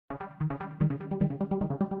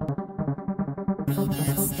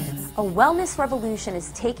A wellness revolution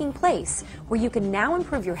is taking place where you can now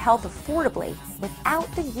improve your health affordably without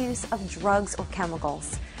the use of drugs or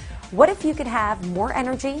chemicals. What if you could have more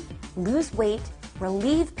energy, lose weight,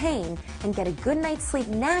 relieve pain, and get a good night's sleep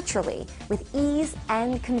naturally with ease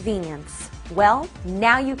and convenience? Well,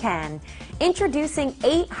 now you can. Introducing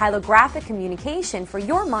 8 holographic communication for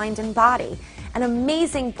your mind and body, an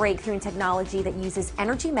amazing breakthrough in technology that uses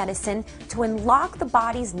energy medicine to unlock the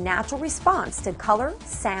body's natural response to color,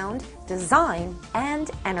 sound, design,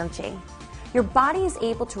 and energy. Your body is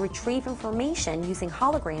able to retrieve information using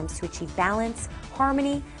holograms to achieve balance,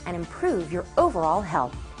 harmony, and improve your overall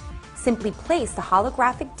health. Simply place the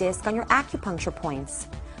holographic disc on your acupuncture points.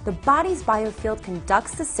 The body's biofield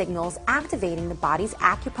conducts the signals, activating the body's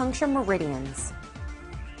acupuncture meridians.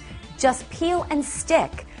 Just peel and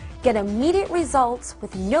stick. Get immediate results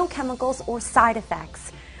with no chemicals or side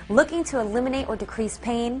effects. Looking to eliminate or decrease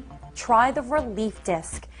pain? Try the relief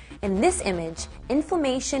disc. In this image,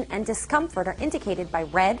 inflammation and discomfort are indicated by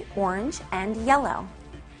red, orange, and yellow.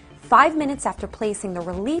 5 minutes after placing the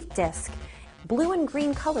relief disc, blue and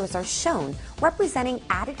green colors are shown, representing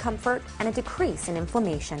added comfort and a decrease in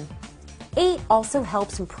inflammation. 8 also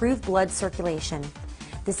helps improve blood circulation.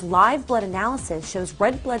 This live blood analysis shows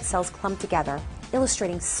red blood cells clumped together,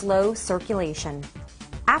 illustrating slow circulation.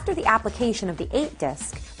 After the application of the 8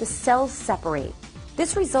 disc, the cells separate.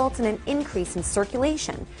 This results in an increase in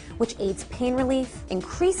circulation, which aids pain relief,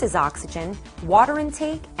 increases oxygen, water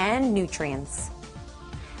intake, and nutrients.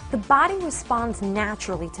 The body responds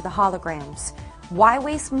naturally to the holograms. Why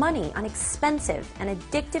waste money on expensive and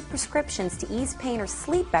addictive prescriptions to ease pain or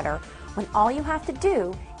sleep better when all you have to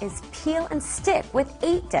do is peel and stick with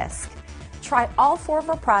 8 disc? Try all 4 of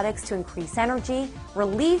our products to increase energy,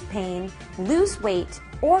 relieve pain, lose weight,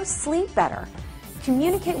 or sleep better.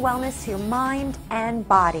 Communicate wellness to your mind and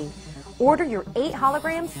body. Order your 8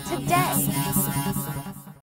 holograms today.